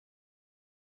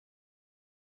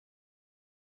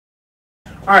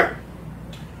All right.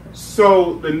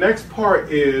 So the next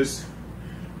part is,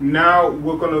 now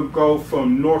we're going to go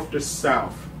from north to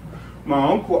south.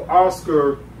 My Uncle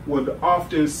Oscar would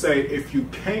often say, if you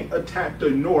can't attack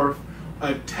the north,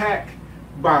 attack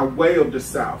by way of the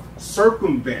south,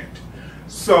 circumvent.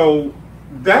 So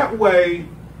that way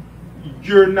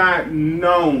you're not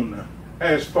known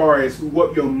as far as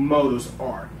what your motives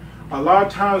are. A lot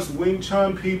of times Wing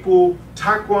Chun people,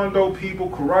 Taekwondo people,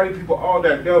 karate people, all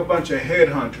that, they're a bunch of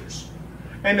headhunters.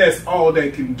 And that's all they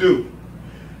can do.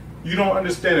 You don't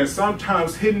understand that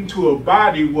sometimes hitting to a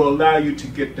body will allow you to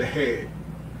get the head.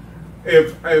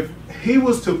 If he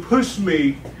was to push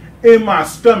me in my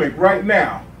stomach right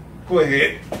now, go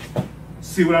ahead.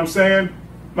 See what I'm saying?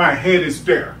 My head is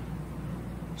there.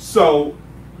 So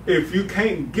if you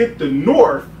can't get the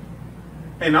north,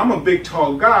 and I'm a big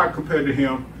tall guy compared to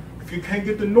him, if you can't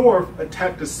get the north,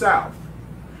 attack the south.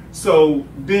 So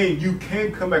then you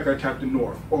can come back and attack the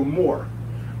north or more.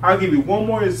 I'll give you one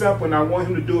more example, and I want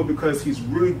him to do it because he's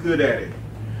really good at it.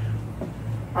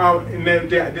 And then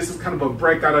this is kind of a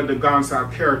breakout of the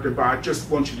Gaan character, but I just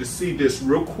want you to see this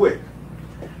real quick.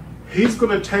 He's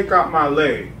going to take out my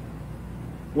leg,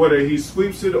 whether he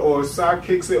sweeps it or side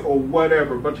kicks it or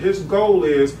whatever, but his goal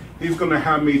is he's going to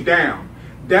have me down.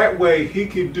 That way he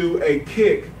can do a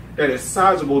kick that is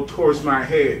sizable towards my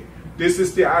head. This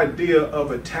is the idea of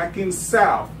attacking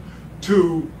south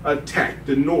to attack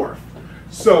the north.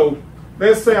 So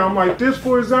let's say I'm like this,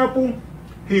 for example.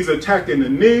 He's attacking the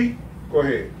knee. Go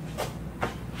ahead.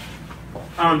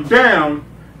 I'm down.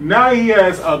 Now he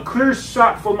has a clear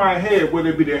shot for my head,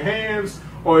 whether it be the hands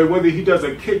or whether he does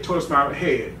a kick towards my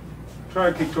head.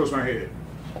 Try to kick towards my head.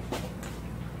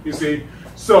 You see?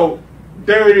 So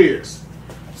there it is.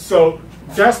 So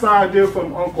that's my idea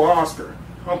from Uncle Oscar.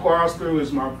 Uncle Oscar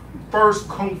was my first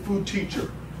Kung Fu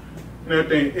teacher. And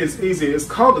everything. It's easy. It's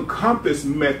called the compass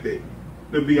method,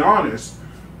 to be honest.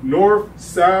 North,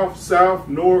 south, south,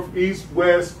 north, east,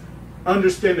 west.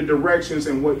 Understand the directions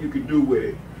and what you can do with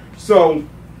it. So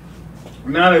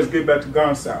now let's get back to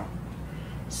Gaan style.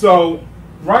 So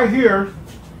right here,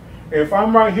 if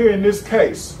I'm right here in this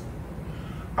case,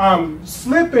 I'm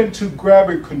slipping to grab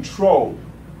and control.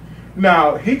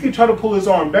 Now he can try to pull his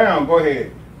arm down, go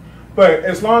ahead. But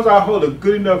as long as I hold a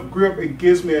good enough grip, it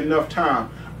gives me enough time.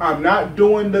 I'm not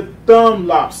doing the thumb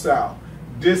lop style.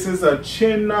 This is a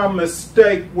chin na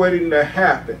mistake waiting to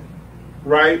happen,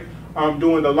 right? I'm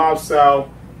doing the lop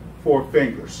style 4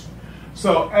 fingers.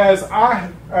 So as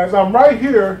I'm right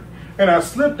here and I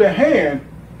slip the hand,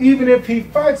 even if he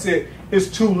fights it, it's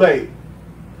too late.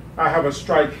 I have a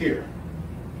strike here,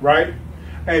 right?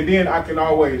 And then I can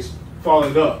always follow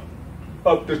it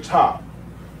up the top,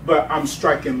 but I'm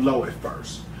striking low at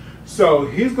first. So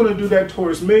he's gonna do that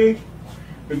towards me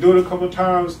and do it a couple of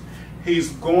times. He's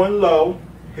going low,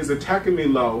 he's attacking me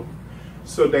low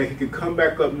so that he can come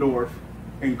back up north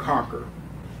and conquer.